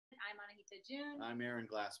June. I'm Aaron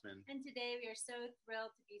Glassman. And today we are so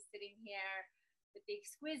thrilled to be sitting here with the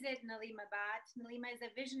exquisite Nilima Bhat. Nilima is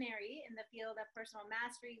a visionary in the field of personal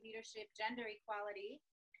mastery, leadership, gender equality,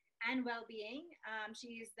 and well-being.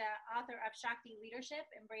 She is the author of Shakti Leadership,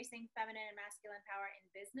 Embracing Feminine and Masculine Power in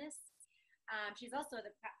Business. She's also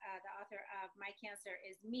the author of My Cancer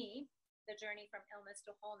Is Me, The Journey from Illness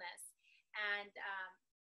to Wholeness. And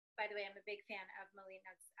by the way, I'm a big fan of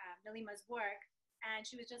Nilima's work. And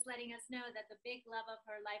she was just letting us know that the big love of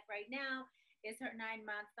her life right now is her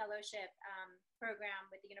 9-month fellowship program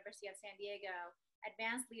with the University of San Diego,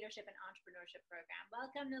 Advanced Leadership and Entrepreneurship Program.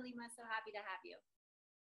 Welcome, Nilima. So happy to have you.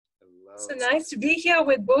 Hello. So nice to be here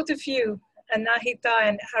with both of you,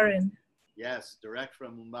 Anahita and Aaron. Yes, direct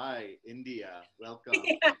from Mumbai, India. Welcome.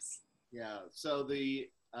 Yes. Yeah. So the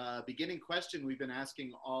beginning question we've been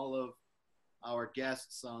asking all of our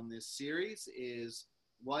guests on this series is,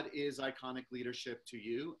 what is iconic leadership to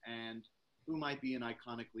you, and who might be an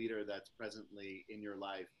iconic leader that's presently in your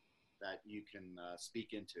life that you can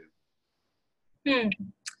speak into?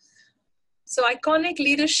 So iconic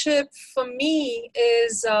leadership for me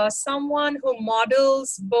is someone who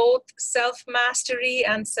models both self-mastery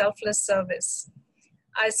and selfless service.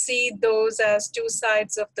 I see those as two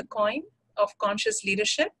sides of the coin of conscious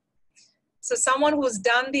leadership. So someone who's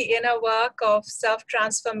done the inner work of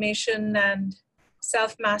self-transformation and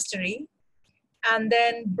self-mastery, and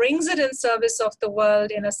then brings it in service of the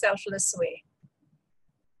world in a selfless way.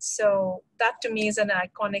 So that to me is an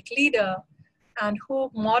iconic leader, and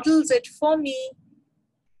who models it for me,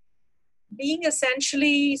 being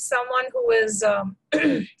essentially someone who is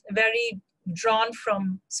very drawn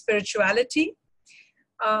from spirituality.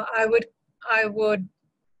 I would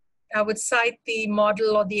cite the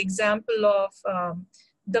model or the example of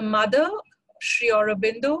the mother, Sri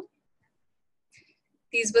Aurobindo.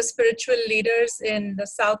 These were spiritual leaders in the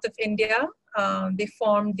south of India. They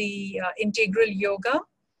formed the integral yoga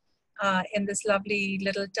in this lovely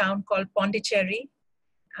little town called Pondicherry.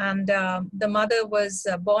 And the mother was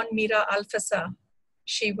born Mira Alfasa.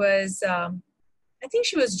 She was, I think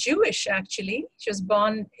she was Jewish actually. She was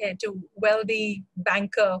born to wealthy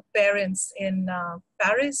banker parents in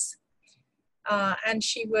Paris. And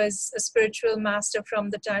she was a spiritual master from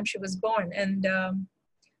the time she was born. And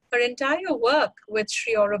her entire work with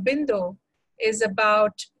Sri Aurobindo is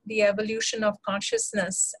about the evolution of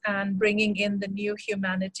consciousness and bringing in the new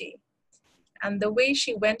humanity. And the way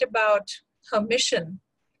she went about her mission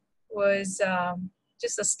was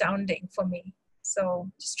just astounding for me.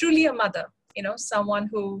 So she's truly a mother, someone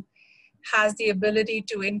who has the ability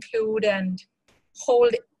to include and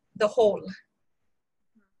hold the whole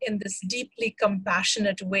in this deeply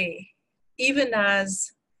compassionate way, even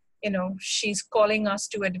as she's calling us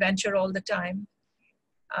to adventure all the time.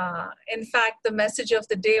 In fact, the message of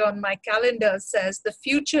the day on my calendar says, the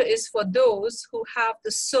future is for those who have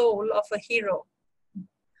the soul of a hero.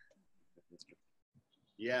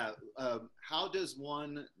 Yeah. How does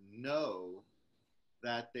one know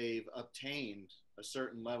that they've obtained a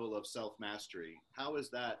certain level of self-mastery? How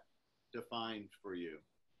is that defined for you?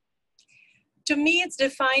 To me, it's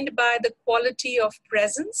defined by the quality of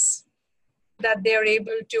presence that they're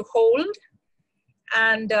able to hold.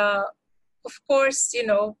 And of course,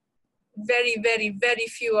 very, very, very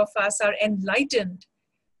few of us are enlightened.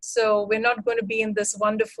 So we're not going to be in this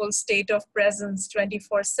wonderful state of presence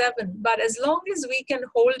 24/7. But as long as we can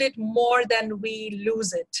hold it more than we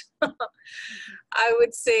lose it, I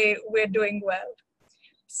would say we're doing well.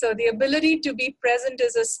 So the ability to be present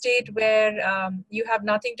is a state where you have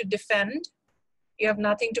nothing to defend, you have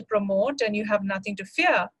nothing to promote, and you have nothing to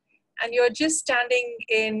fear. And you're just standing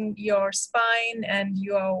in your spine and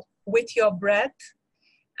you're with your breath,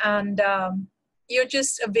 and you're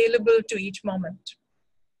just available to each moment.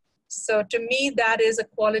 So to me, that is a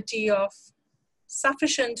quality of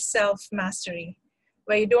sufficient self-mastery,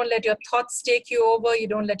 where you don't let your thoughts take you over, you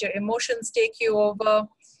don't let your emotions take you over,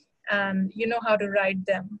 and you know how to ride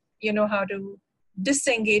them. You know how to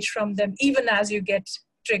disengage from them, even as you get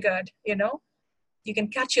triggered, You can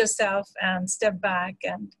catch yourself and step back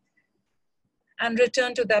and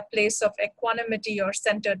return to that place of equanimity or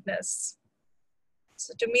centeredness.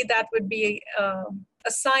 So to me, that would be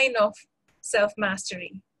a sign of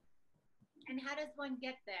self-mastery. And how does one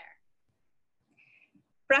get there?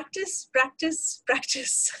 Practice, practice,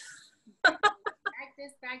 practice.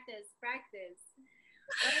 Practice, practice, practice.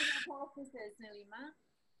 What are your practices, Nilima?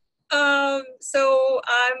 So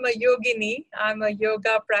I'm a yogini. I'm a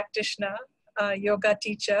yoga practitioner, a yoga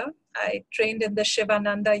teacher. I trained in the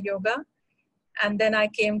Shivananda yoga. And then I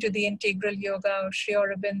came to the integral yoga of Sri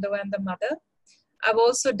Aurobindo and the mother. I've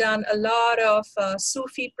also done a lot of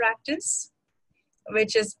Sufi practice,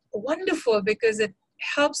 which is wonderful because it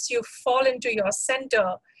helps you fall into your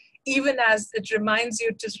center, even as it reminds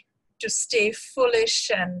you to stay foolish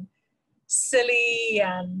and silly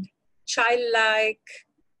and childlike.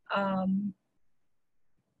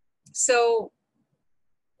 So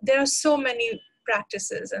there are so many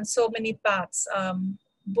practices and so many paths.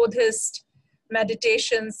 Buddhist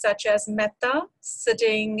meditations such as metta,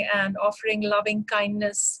 sitting and offering loving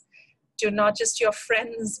kindness to not just your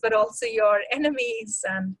friends, but also your enemies,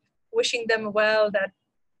 and wishing them well, that,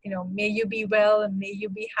 may you be well and may you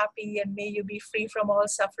be happy and may you be free from all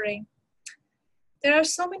suffering. There are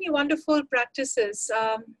so many wonderful practices.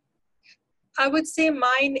 I would say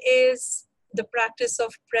mine is the practice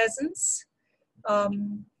of presence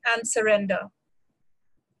and surrender.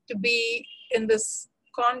 To be in this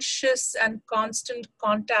conscious and constant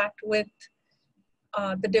contact with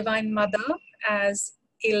the Divine Mother as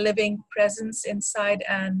a living presence inside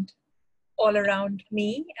and all around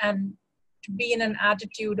me, and to be in an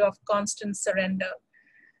attitude of constant surrender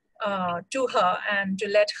to her, and to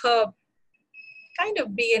let her kind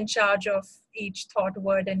of be in charge of each thought,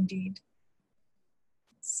 word, and deed.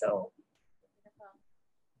 So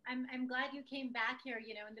I'm glad you came back here,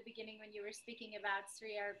 in the beginning when you were speaking about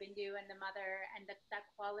Sri Aurobindo and the mother and that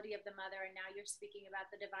quality of the mother, and now you're speaking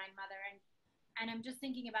about the Divine Mother. And I'm just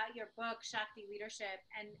thinking about your book, Shakti Leadership,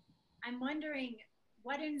 and I'm wondering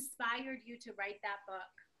what inspired you to write that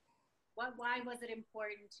book? Why was it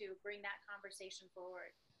important to bring that conversation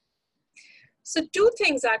forward? So two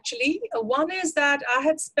things actually. One is that I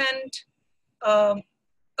had spent a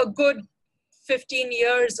good 15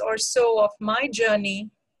 years or so of my journey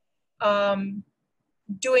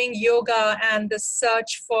doing yoga and the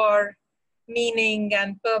search for meaning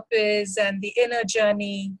and purpose and the inner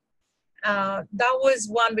journey. That was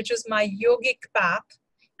one which was my yogic path.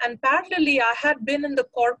 And parallelly, I had been in the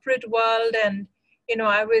corporate world, and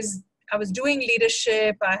I was doing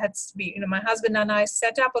leadership. I had, my husband and I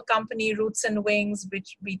set up a company, Roots and Wings,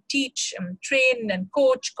 which we teach and train and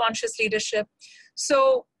coach conscious leadership.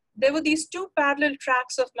 So there were these two parallel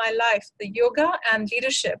tracks of my life, the yoga and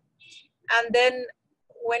leadership. And then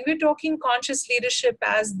when we're talking conscious leadership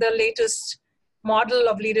as the latest model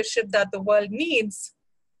of leadership that the world needs,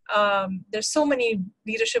 there's so many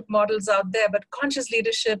leadership models out there, but conscious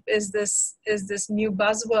leadership is this new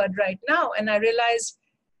buzzword right now. And I realized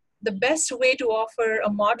the best way to offer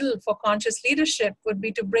a model for conscious leadership would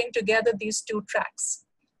be to bring together these two tracks,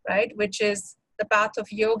 right? Which is the path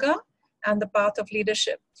of yoga and the path of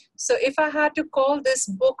leadership. So if I had to call this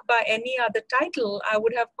book by any other title, I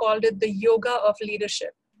would have called it The Yoga of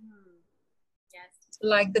Leadership. Yes.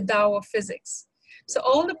 Like the Tao of physics. So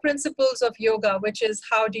all the principles of yoga, which is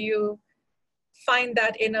how do you find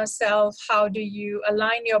that inner self? How do you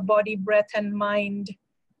align your body, breath, and mind?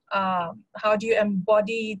 How do you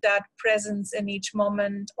embody that presence in each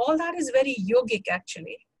moment? All that is very yogic,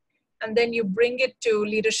 actually. And then you bring it to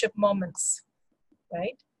leadership moments,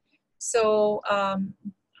 right? So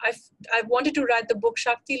I wanted to write the book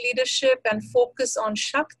Shakti Leadership and focus on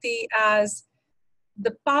Shakti as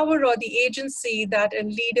the power or the agency that a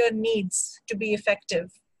leader needs to be effective.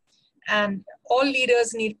 And all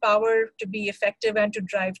leaders need power to be effective and to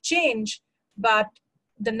drive change, but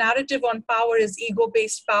the narrative on power is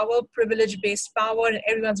ego-based power, privilege-based power, and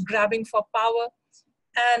everyone's grabbing for power.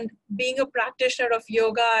 And being a practitioner of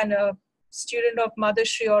yoga and a student of Mother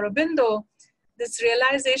Sri Aurobindo, this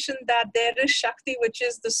realization that there is Shakti, which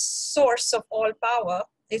is the source of all power.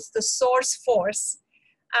 It's the source force.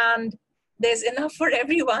 And there's enough for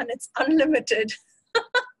everyone. It's unlimited.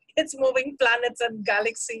 It's moving planets and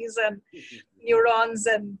galaxies and neurons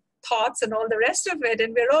and thoughts and all the rest of it.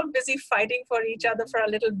 And we're all busy fighting for each other for our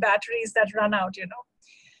little batteries that run out,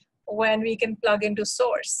 when we can plug into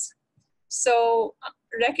source. So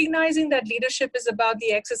recognizing that leadership is about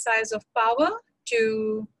the exercise of power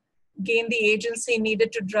to gain the agency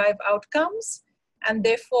needed to drive outcomes. And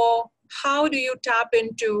therefore, how do you tap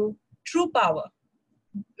into true power?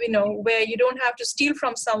 Where you don't have to steal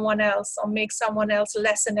from someone else or make someone else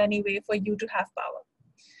less in any way for you to have power.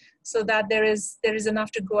 So that there is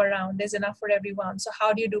enough to go around, there's enough for everyone. So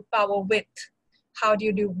how do you do power with? How do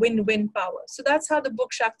you do win-win power? So that's how the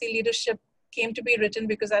book Shakti Leadership came to be written,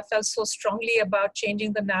 because I felt so strongly about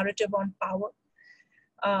changing the narrative on power.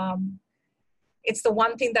 It's the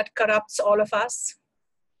one thing that corrupts all of us.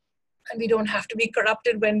 And we don't have to be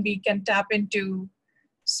corrupted when we can tap into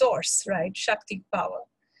source, right? Shakti power.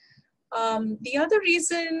 The other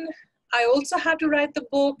reason I also had to write the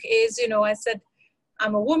book is, I said,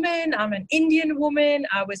 I'm a woman, I'm an Indian woman,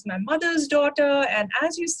 I was my mother's daughter. And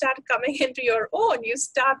as you start coming into your own, you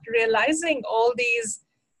start realizing all these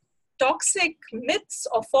toxic myths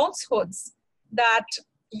or falsehoods that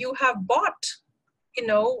you have bought. You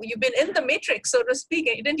know, you've been in the matrix, so to speak,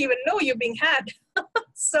 and you didn't even know you're being had.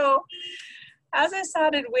 So as I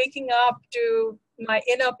started waking up to my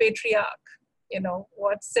inner patriarch, you know,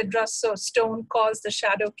 what Sidra Stone calls the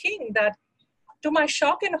Shadow King, that to my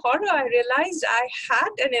shock and horror, I realized I had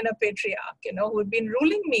an inner patriarch, you know, who'd been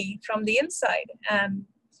ruling me from the inside. And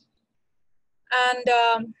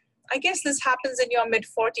I guess this happens in your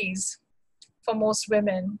mid-40s for most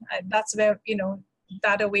women. That's where, you know,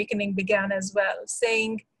 that awakening began as well,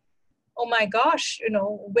 saying, oh my gosh, you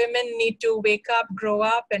know, women need to wake up, grow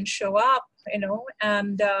up, and show up, you know.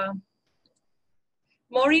 And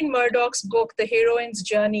Maureen Murdoch's book, The Heroine's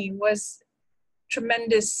Journey, was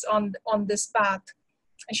tremendous on this path.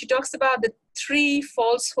 And she talks about the 3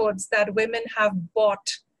 falsehoods that women have bought,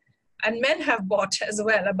 and men have bought as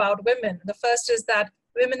well, about women. The first is that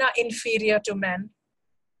women are inferior to men.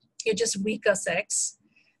 You're just weaker sex.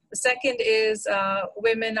 The second is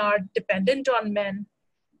women are dependent on men.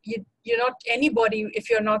 You're not anybody if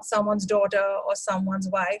you're not someone's daughter or someone's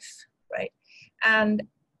wife, right? And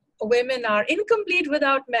women are incomplete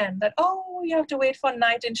without men, that, oh, you have to wait for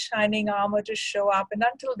knight in shining armor to show up. And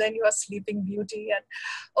until then, you are sleeping beauty. And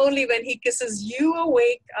only when he kisses you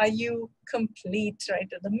awake are you complete, right?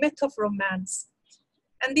 The myth of romance.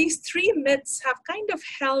 And these 3 myths have kind of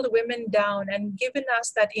held women down and given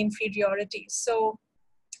us that inferiority. So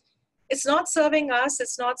it's not serving us,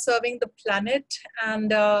 it's not serving the planet,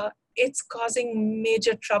 and it's causing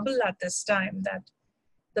major trouble at this time, that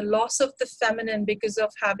the loss of the feminine, because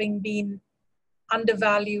of having been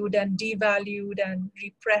undervalued and devalued and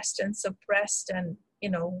repressed and suppressed and, you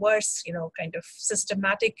know, worse, you know, kind of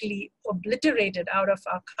systematically obliterated out of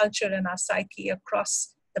our culture and our psyche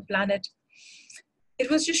across the planet. It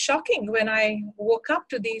was just shocking when I woke up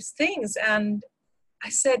to these things, and I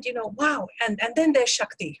said, you know, wow. And then there's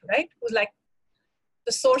Shakti, right? Who's like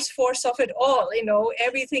the source force of it all, you know,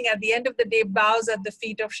 everything at the end of the day bows at the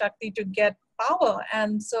feet of Shakti to get power.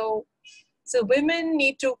 And so women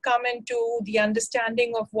need to come into the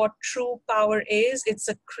understanding of what true power is. It's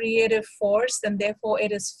a creative force, and therefore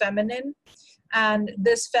it is feminine. And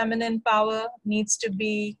this feminine power needs to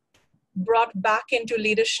be brought back into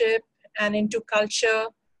leadership and into culture,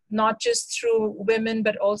 not just through women,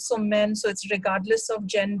 but also men. So it's regardless of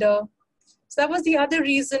gender. So that was the other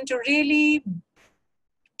reason to really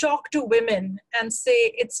talk to women and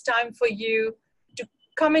say, it's time for you to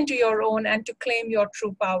come into your own and to claim your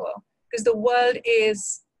true power, because the world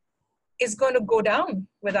is going to go down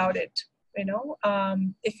without it, you know,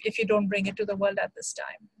 if you don't bring it to the world at this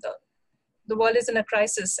time. The world is in a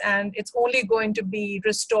crisis, and it's only going to be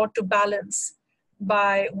restored to balance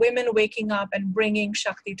by women waking up and bringing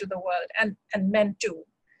Shakti to the world, and men too.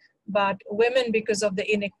 But women, because of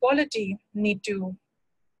the inequality, need to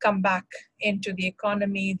come back into the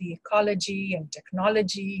economy, the ecology, and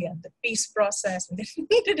technology, and the peace process, and they're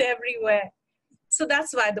needed everywhere. So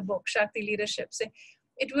that's why the book, Shakti Leadership. So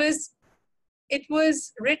it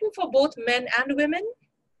was written for both men and women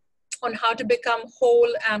on how to become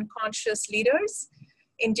whole and conscious leaders,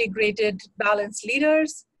 integrated, balanced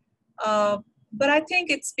leaders. But I think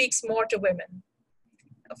it speaks more to women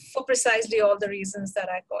for precisely all the reasons that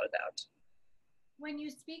I called out. When you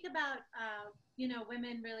speak about, you know,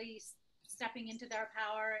 women really stepping into their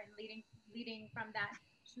power and leading from that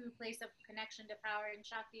true place of connection to power and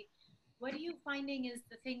Shakti, what are you finding is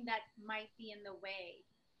the thing that might be in the way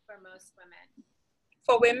for most women?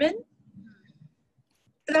 For women?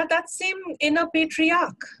 That same inner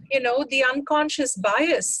patriarch, you know, the unconscious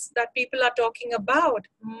bias that people are talking about,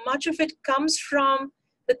 much of it comes from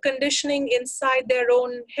the conditioning inside their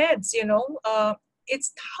own heads, you know.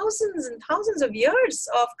 It's thousands and thousands of years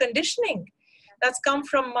of conditioning that's come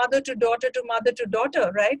from mother to daughter to mother to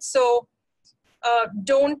daughter, right? So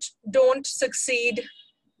don't succeed,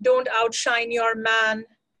 don't outshine your man,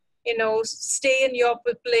 you know, stay in your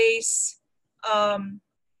place,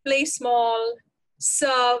 play small,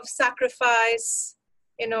 serve, sacrifice,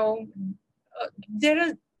 you know.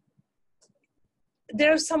 There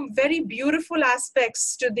are some very beautiful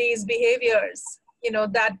aspects to these behaviors, you know,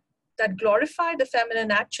 that glorify the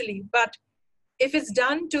feminine actually. But if it's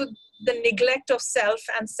done to the neglect of self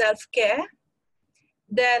and self-care,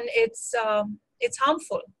 then it's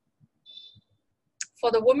harmful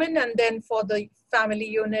for the woman, and then for the family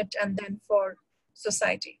unit, and then for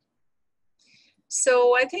society.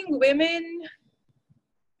 So I think women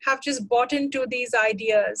have just bought into these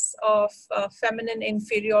ideas of feminine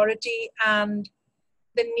inferiority, and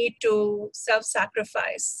the need to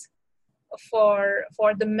self-sacrifice for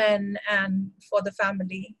the men and for the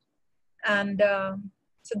family. And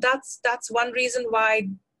so that's one reason why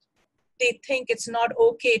they think it's not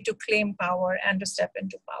okay to claim power and to step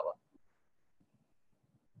into power.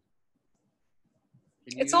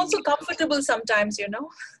 It's also comfortable sometimes, you know,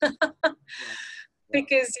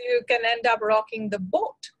 because you can end up rocking the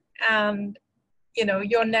boat, and you know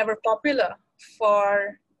you're never popular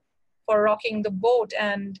for rocking the boat,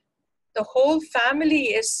 and the whole family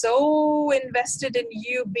is so invested in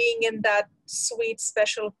you being in that sweet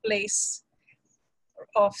special place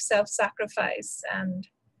of self-sacrifice, and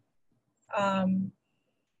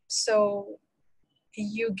so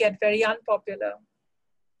you get very unpopular.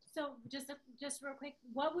 So just real quick,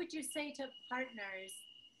 what would you say to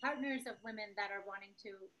partners of women that are wanting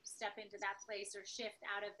to step into that place or shift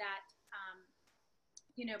out of that,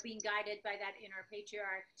 you know, being guided by that inner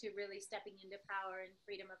patriarch to really stepping into power and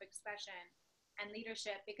freedom of expression and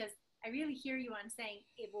leadership? Because I really hear you on saying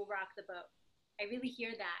it will rock the boat. I really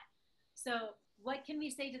hear that. So what can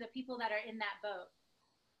we say to the people that are in that boat?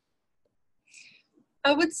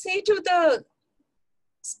 I would say to the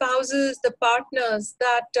spouses, the partners,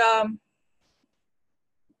 that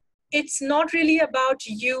it's not really about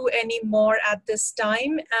you anymore at this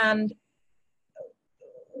time, and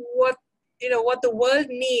what the world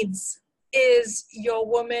needs is your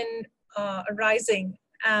woman rising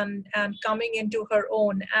and coming into her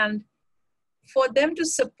own, and for them to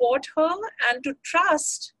support her and to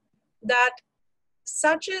trust that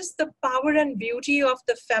such is the power and beauty of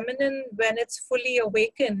the feminine when it's fully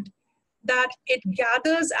awakened, that it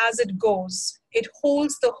gathers as it goes. It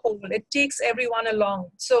holds the whole. It takes everyone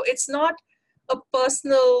along. So it's not a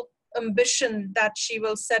personal ambition that she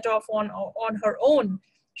will set off on her own.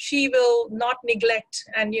 She will not neglect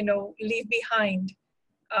and, you know, leave behind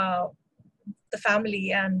the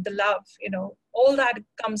family and the love, you know, all that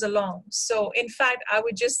comes along. So in fact, I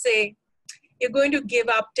would just say, you're going to give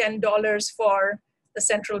up $10 for the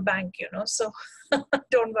central bank, you know, so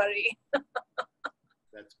don't worry.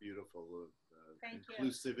 That's beautiful. Thank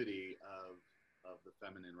Inclusivity of the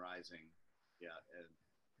feminine rising. Yeah. And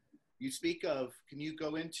you speak of, can you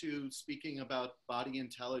go into speaking about body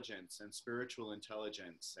intelligence and spiritual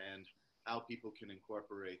intelligence and how people can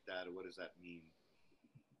incorporate that, or what does that mean?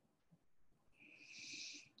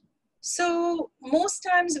 So most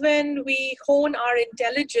times when we hone our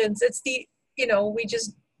intelligence, it's we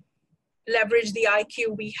just leverage the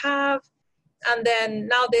IQ we have. And then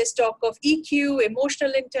now there's talk of EQ,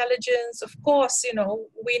 emotional intelligence. Of course, you know,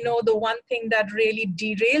 we know the one thing that really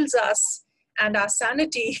derails us and our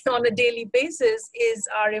sanity on a daily basis is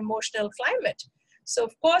our emotional climate. So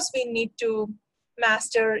of course we need to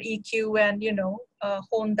master EQ and, you know,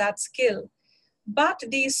 hone that skill. But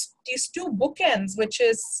these two bookends, which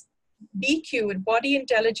is BQ, body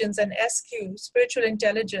intelligence, and SQ, spiritual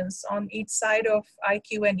intelligence, on each side of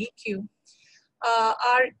IQ and EQ,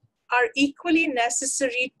 are equally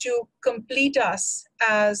necessary to complete us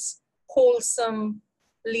as wholesome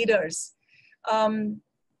leaders.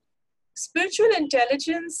 Spiritual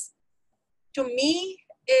intelligence, to me,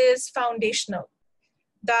 is foundational.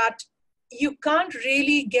 That you can't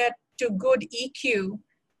really get to good EQ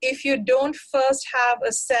if you don't first have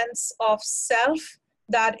a sense of self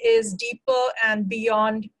that is deeper and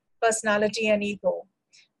beyond personality and ego,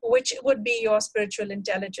 which would be your spiritual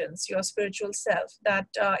intelligence, your spiritual self, that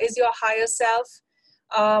is your higher self,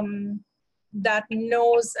 that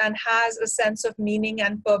knows and has a sense of meaning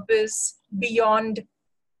and purpose beyond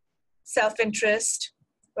self-interest,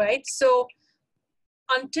 right? So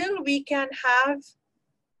until we can have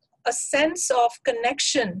a sense of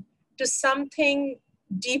connection to something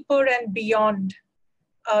deeper and beyond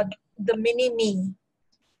the mini-me,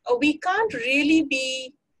 we can't really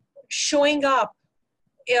be showing up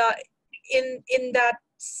in that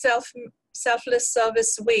selfless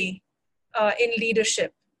service way in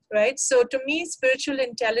leadership, right? So to me, spiritual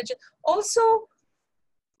intelligence, also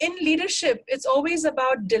in leadership, it's always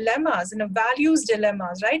about dilemmas, values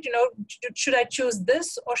dilemmas, right? Should I choose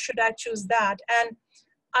this or should I choose that? And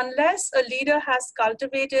unless a leader has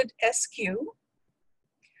cultivated SQ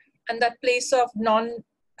and that place of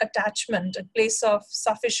non-attachment, a place of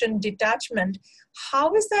sufficient detachment,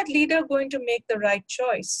 how is that leader going to make the right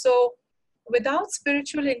choice? So without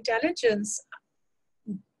spiritual intelligence,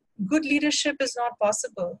 good leadership is not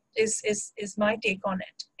possible, is my take on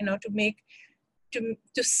it,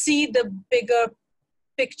 to see the bigger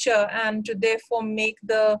picture and to therefore make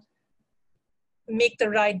the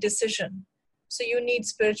right decision. So you need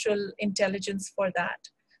spiritual intelligence for that.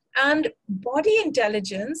 And body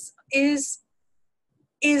intelligence is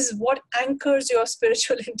is what anchors your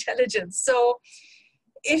spiritual intelligence. So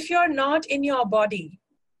if you're not in your body,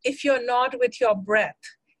 if you're not with your breath,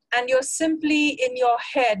 and you're simply in your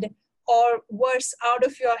head, or worse, out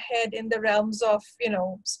of your head in the realms of,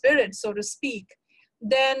 spirit, so to speak,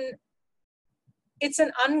 then it's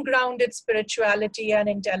an ungrounded spirituality and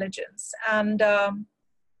intelligence. And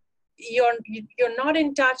you're not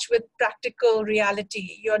in touch with practical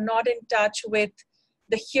reality. You're not in touch with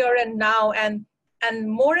the here and now. And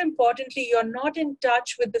more importantly, you're not in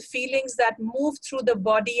touch with the feelings that move through the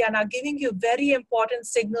body and are giving you very important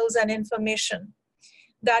signals and information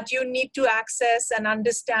that you need to access and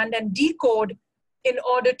understand and decode in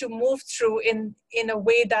order to move through in a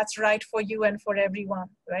way that's right for you and for everyone,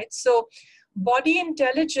 right? So body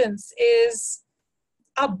intelligence is,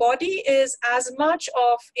 our body is as much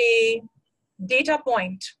of a data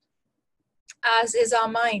point as is our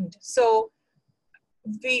mind. So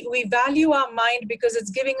we value our mind because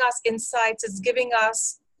it's giving us insights, it's giving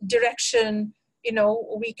us direction.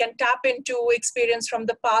 We can tap into experience from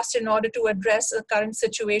the past in order to address a current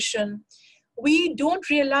situation. We don't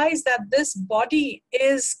realize that this body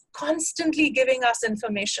is constantly giving us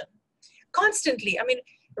information. Constantly. I mean,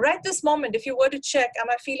 right this moment, if you were to check, am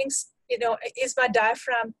I feeling, is my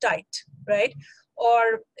diaphragm tight, right?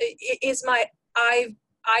 Or is my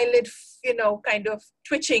eyelid, kind of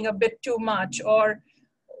twitching a bit too much, or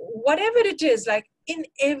whatever it is, like in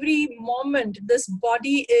every moment, this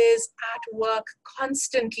body is at work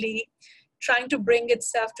constantly trying to bring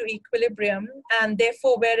itself to equilibrium. And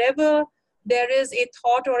therefore, wherever there is a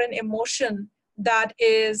thought or an emotion that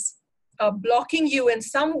is blocking you in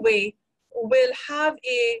some way, will have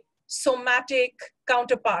a somatic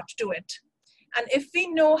counterpart to it. And if we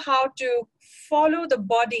know how to follow the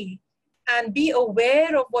body and be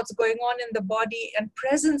aware of what's going on in the body and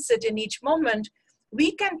presence it in each moment,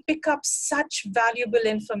 we can pick up such valuable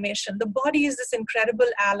information. The body is this incredible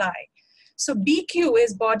ally. So BQ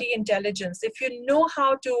is body intelligence. If you know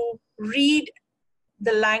how to read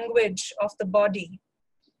the language of the body,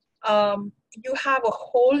 you have a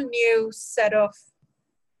whole new set of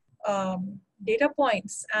data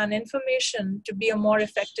points and information to be a more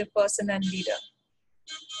effective person and leader.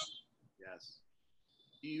 Yes.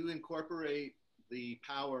 Do you incorporate the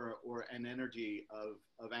power or an energy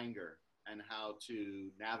of anger and how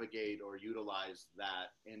to navigate or utilize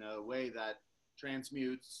that in a way that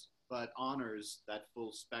transmutes but honors that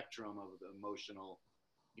full spectrum of the emotional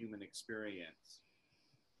human experience?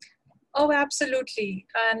 Oh, absolutely.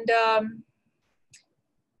 And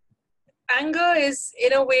anger is,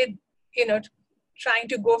 in a way, trying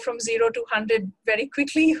to go from 0 to 100 very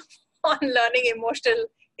quickly on learning emotional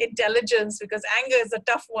intelligence, because anger is a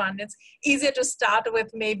tough one. It's easier to start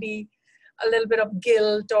with maybe a little bit of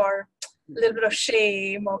guilt or a little bit of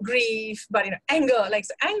shame or grief, but anger,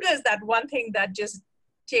 so anger is that one thing that just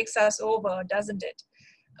takes us over, doesn't it?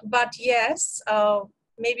 But yes,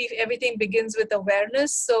 maybe if everything begins with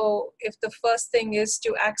awareness. So if the first thing is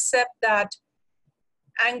to accept that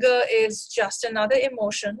anger is just another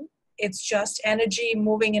emotion, it's just energy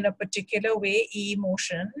moving in a particular way,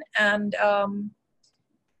 emotion. And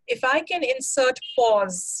if I can insert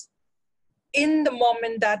pause in the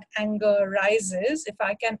moment that anger rises, if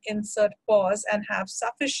I can insert pause and have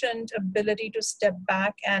sufficient ability to step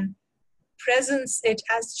back and presence it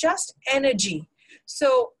as just energy.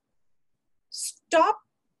 So stop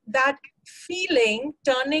that feeling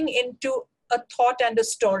turning into a thought and a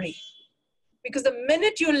story. Because the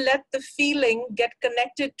minute you let the feeling get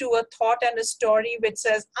connected to a thought and a story which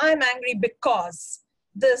says, I'm angry because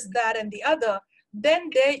this, that, and the other, then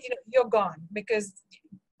there, you're gone, because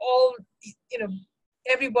all,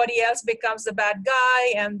 everybody else becomes the bad guy,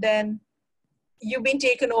 and then you've been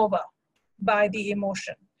taken over by the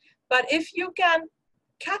emotion. But if you can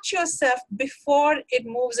catch yourself before it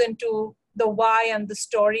moves into the why and the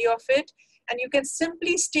story of it, and you can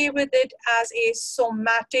simply stay with it as a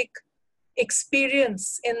somatic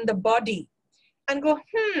experience in the body and go,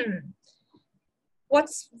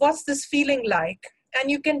 what's this feeling like? And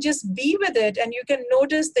you can just be with it, and you can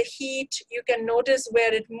notice the heat, you can notice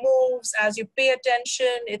where it moves as you pay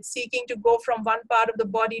attention. It's seeking to go from one part of the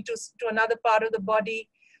body to another part of the body,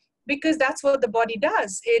 because that's what the body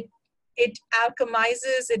does. It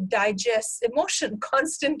alchemizes, it digests emotion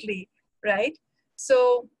constantly, right?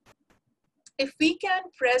 So if we can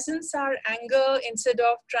presence our anger instead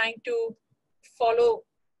of trying to follow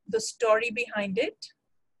the story behind it,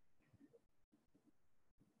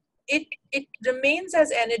 it remains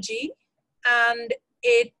as energy, and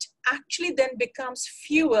it actually then becomes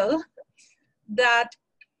fuel that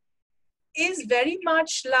is very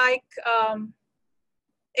much like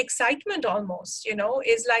excitement almost,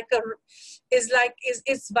 is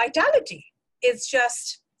vitality. It's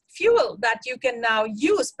just fuel that you can now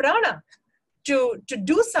use, prana, to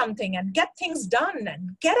do something and get things done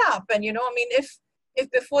and get up. And, if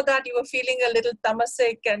before that you were feeling a little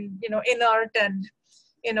tamasic and, inert, and,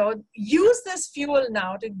 use this fuel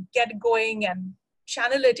now to get going and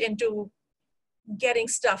channel it into getting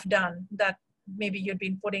stuff done that maybe you'd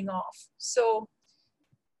been putting off. So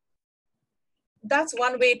that's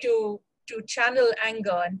one way to channel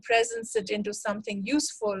anger and presence it into something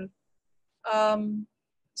useful.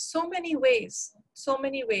 So many ways.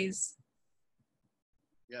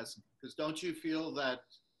 Yes, because don't you feel that,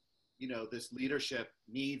 this leadership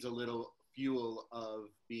needs a little fuel of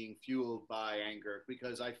being fueled by anger?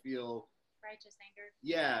 Because I feel righteous anger.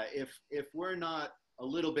 Yeah, if we're not a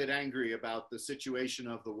little bit angry about the situation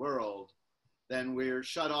of the world, then we're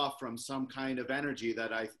shut off from some kind of energy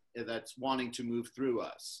that's wanting to move through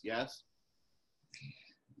us. Yes?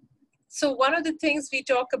 So one of the things we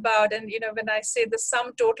talk about, and when I say the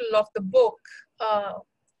sum total of the book,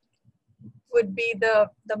 would be the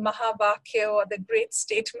Mahavakya, or the great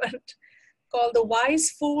statement called the wise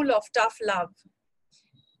fool of tough love.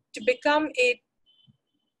 To become a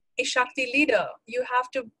Shakti leader, you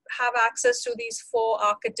have to have access to these 4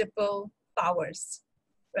 archetypal powers,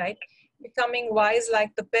 right? Becoming wise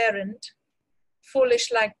like the parent,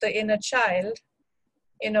 foolish like the inner child,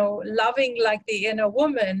 loving like the inner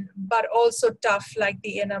woman, but also tough like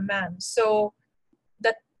the inner man. So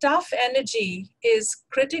the tough energy is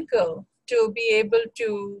critical to be able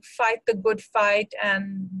to fight the good fight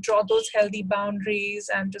and draw those healthy boundaries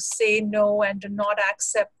and to say no and to not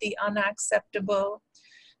accept the unacceptable.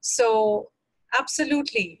 So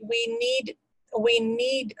absolutely, we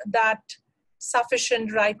need that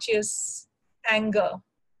sufficient righteous anger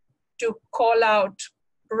to call out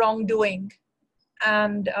wrongdoing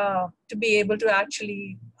and to be able to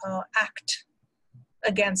actually act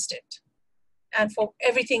against it. And for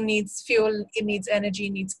everything needs fuel, it needs energy,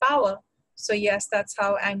 it needs power. So yes, that's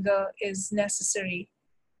how anger is necessary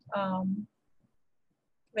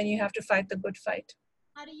when you have to fight the good fight.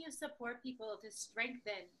 How do you support people to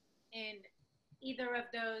strengthen in either of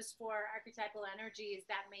those 4 archetypal energies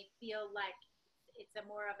that may feel like it's a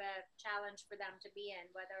more of a challenge for them to be in,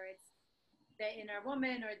 whether it's the inner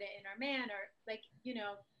woman or the inner man, or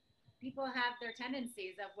people have their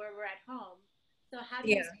tendencies of where we're at home. So how do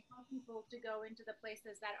you support people to go into the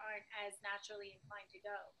places that aren't as naturally inclined to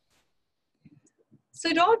go? So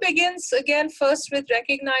it all begins again first with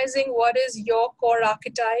recognizing what is your core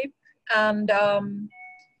archetype, and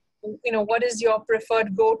what is your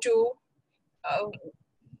preferred go-to.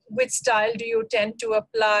 Which style do you tend to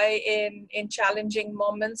apply in challenging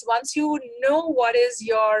moments? Once you know what is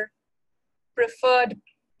your preferred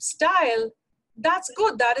style, that's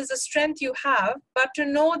good. That is a strength you have. But to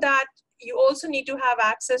know that you also need to have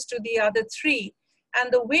access to the other 3. And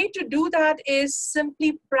the way to do that is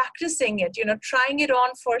simply practicing it, trying it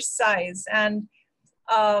on for size and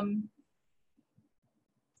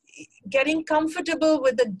getting comfortable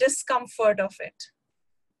with the discomfort of it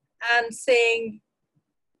and saying,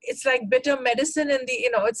 it's like bitter medicine in the,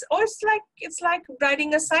 it's like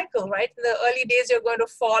riding a cycle, right? In the early days, you're going to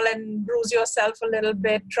fall and bruise yourself a little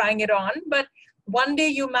bit trying it on, but one day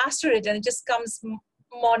you master it and it just comes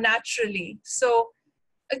more naturally. So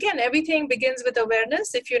again, everything begins with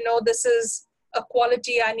awareness. If you know this is a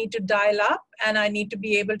quality I need to dial up and I need to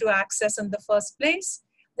be able to access in the first place,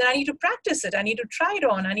 then I need to practice it. I need to try it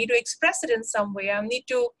on. I need to express it in some way. I need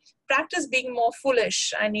to practice being more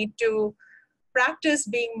foolish. I need to practice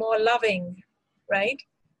being more loving, right?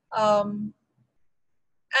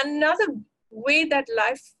 Another way that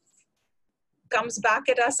life comes back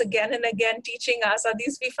at us again and again, teaching us are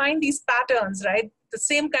we find these patterns, right? The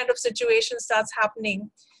same kind of situation starts happening.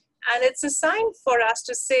 And it's a sign for us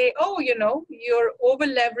to say, oh, you're over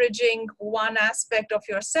leveraging one aspect of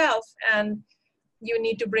yourself and you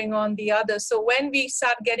need to bring on the other. So when we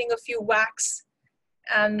start getting a few whacks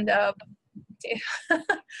and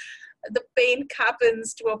the pain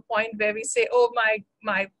happens to a point where we say, oh,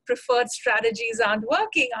 my preferred strategies aren't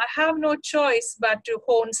working. I have no choice but to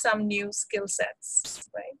hone some new skill sets,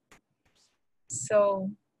 right?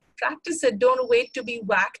 So practice it. Don't wait to be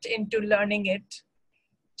whacked into learning it.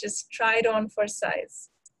 Just try it on for size.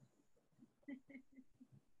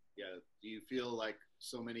 Yeah. Do you feel like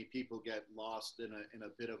so many people get lost in a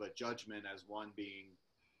bit of a judgment as one being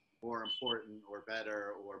more important or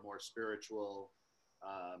better or more spiritual?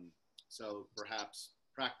 So perhaps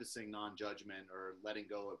practicing non-judgment or letting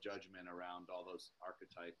go of judgment around all those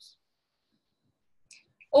archetypes.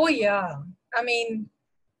 Oh, yeah. I mean,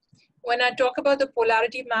 when I talk about the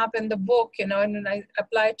polarity map in the book, you know, and I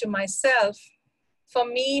apply it to myself, for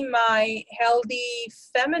me, my healthy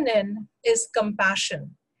feminine is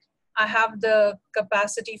compassion. I have the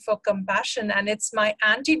capacity for compassion, and it's my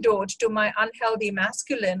antidote to my unhealthy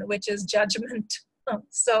masculine, which is judgment.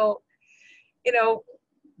 So, you know,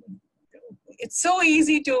 it's so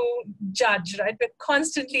easy to judge, right? We're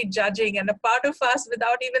constantly judging, and a part of us,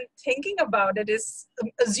 without even thinking about it, is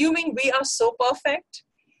assuming we are so perfect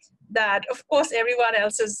that, of course, everyone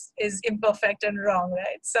else is imperfect and wrong,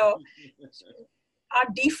 right? So our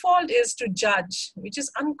default is to judge. We just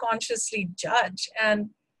unconsciously judge.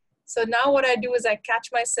 And so now what I do is I catch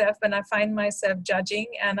myself when I find myself judging,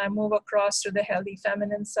 and I move across to the healthy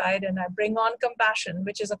feminine side, and I bring on compassion,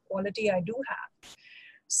 which is a quality I do have.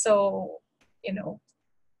 So, you know,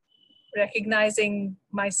 recognizing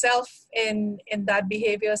myself in that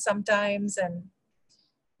behavior sometimes. And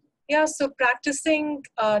yeah, so practicing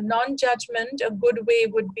non-judgment, a good way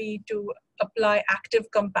would be to apply active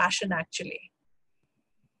compassion, actually.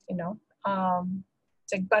 You know,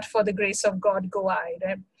 it's like, but for the grace of God go I,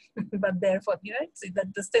 right? But therefore, you know, see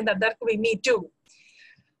that this thing that could be me too.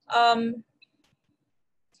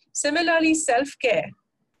 Similarly, self-care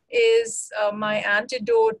is my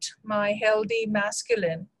antidote, my healthy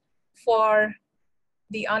masculine for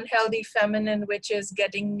the unhealthy feminine, which is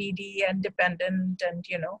getting needy and dependent, and,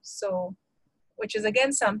 you know, so, which is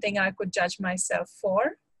again something I could judge myself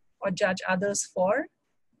for or judge others for.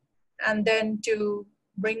 And then to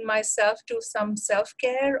bring myself to some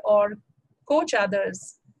self-care or coach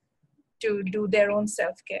others to do their own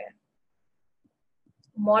self-care,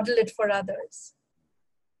 model it for others.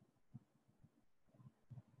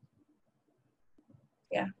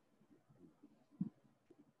 Yeah.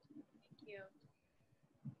 Thank you.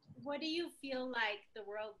 What do you feel like the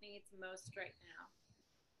world needs most right now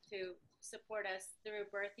to support us through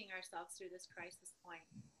birthing ourselves through this crisis point?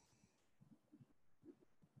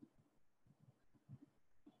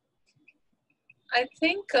 I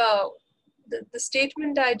think the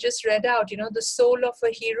statement I just read out, you know, the soul of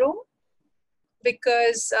a hero,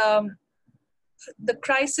 because the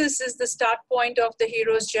crisis is the start point of the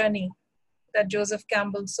hero's journey that Joseph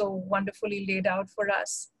Campbell so wonderfully laid out for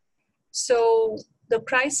us. So the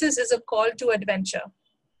crisis is a call to adventure.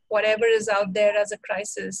 Whatever is out there as a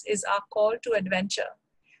crisis is our call to adventure.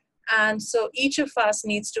 And so each of us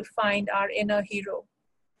needs to find our inner hero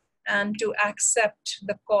and to accept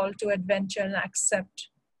the call to adventure and accept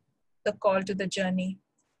the call to the journey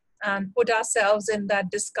and put ourselves in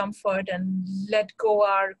that discomfort and let go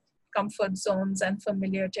our comfort zones and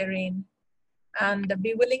familiar terrain and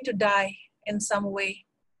be willing to die in some way.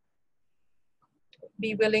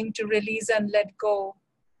 Be willing to release and let go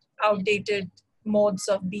outdated modes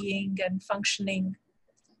of being and functioning,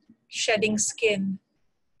 shedding skin.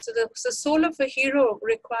 So the soul of a hero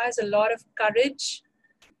requires a lot of courage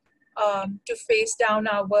to face down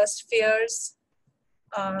our worst fears,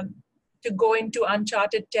 to go into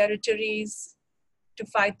uncharted territories, to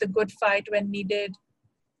fight the good fight when needed.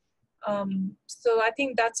 So I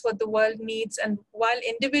think that's what the world needs. And while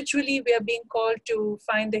individually we are being called to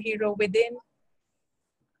find the hero within,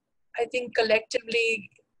 I think collectively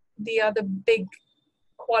the other big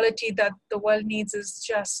quality that the world needs is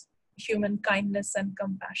just human kindness and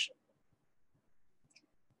compassion.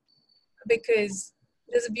 Because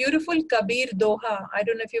there's a beautiful Kabir Doha. I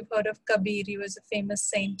don't know if you've heard of Kabir. He was a famous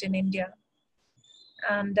saint in India.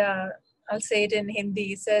 And I'll say it in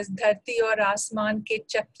Hindi. It says, Dharti aur asman ke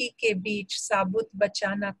chakki ke beech sabut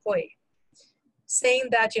bachana koi. Saying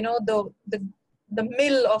that, you know, the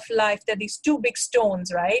mill of life, there are these two big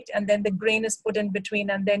stones, right? And then the grain is put in between,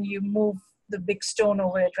 and then you move the big stone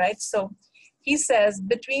over it, right? So he says,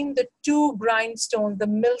 between the two grindstones, the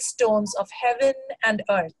millstones of heaven and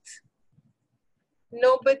earth,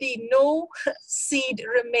 no seed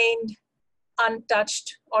remained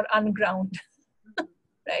untouched or unground,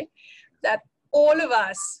 right? That all of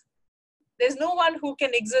us, there's no one who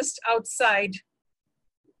can exist outside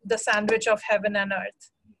the sandwich of heaven and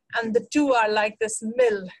earth. And the two are like this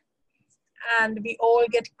mill, and we all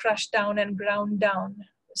get crushed down and ground down.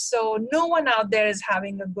 So no one out there is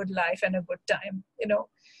having a good life and a good time. You know,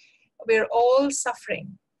 we're all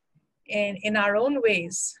suffering in our own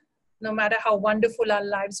ways, no matter how wonderful our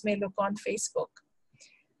lives may look on Facebook.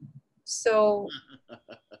 So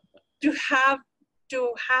to have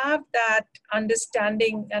that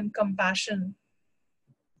understanding and compassion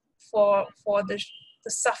for the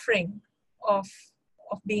suffering of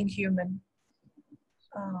being human.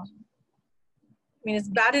 I mean, it's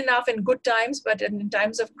bad enough in good times, but in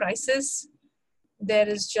times of crisis, there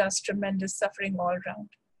is just tremendous suffering all around.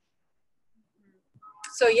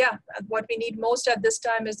 So yeah, what we need most at this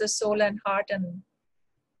time is the soul and heart and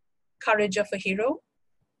courage of a hero,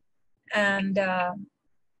 and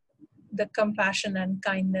the compassion and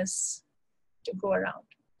kindness to go around.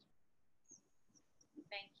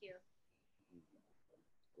 Thank you.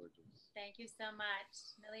 Thank you so much.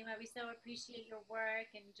 Nilima, we so appreciate your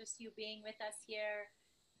work and just you being with us here.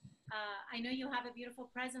 I know you have a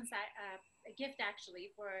beautiful presence, a gift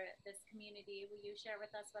actually for this community. Will you share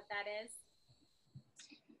with us what that is?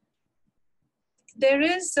 There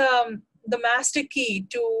is the master key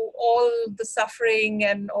to all the suffering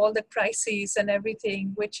and all the crises and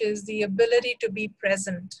everything, which is the ability to be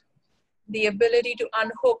present, the ability to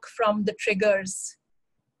unhook from the triggers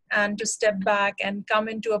and to step back and come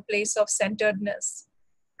into a place of centeredness.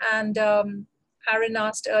 And Aaron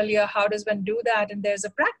asked earlier, how does one do that? And there's a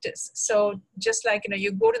practice. So just like,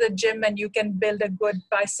 you go to the gym and you can build a good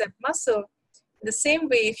bicep muscle, the same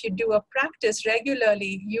way, if you do a practice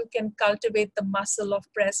regularly, you can cultivate the muscle of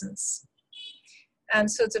presence. And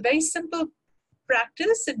so it's a very simple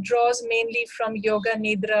practice. It draws mainly from Yoga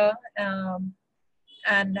Nidra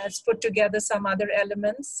and has put together some other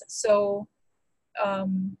elements. So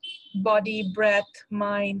body, breath,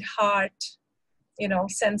 mind, heart,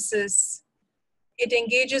 senses. It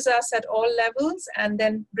engages us at all levels and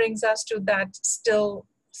then brings us to that still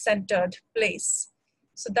centered place.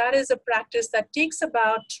 So that is a practice that takes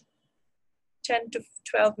about 10 to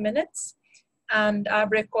 12 minutes. And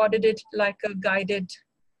I've recorded it like a guided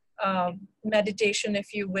meditation,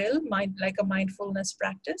 if you will, like a mindfulness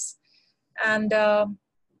practice. And I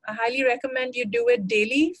highly recommend you do it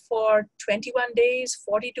daily for 21 days,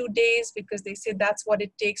 42 days, because they say that's what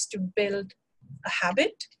it takes to build a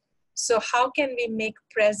habit. So how can we make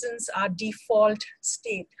presence our default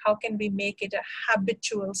state? How can we make it a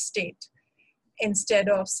habitual state instead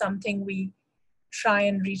of something we try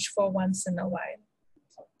and reach for once in a while?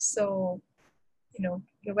 So,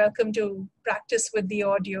 you're welcome to practice with the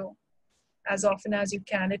audio as often as you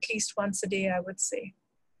can, at least once a day, I would say.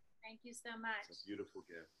 Thank you so much. It's a beautiful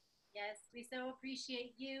gift. Yes, we so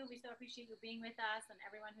appreciate you. We so appreciate you being with us and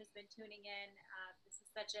everyone who's been tuning in. This is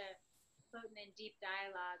such a potent and deep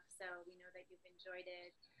dialogue, so we know that you've enjoyed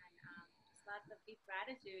it, and just lots of deep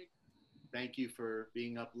gratitude. Thank you for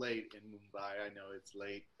being up late in Mumbai. I know it's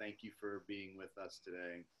late. Thank you for being with us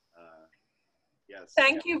today. Yes.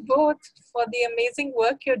 Thank you both for the amazing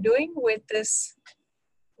work you're doing with this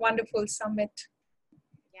wonderful summit.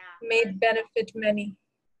 Yeah. May it benefit many.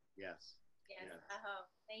 Yes. Yes.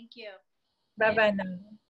 Thank you. Bye-bye now.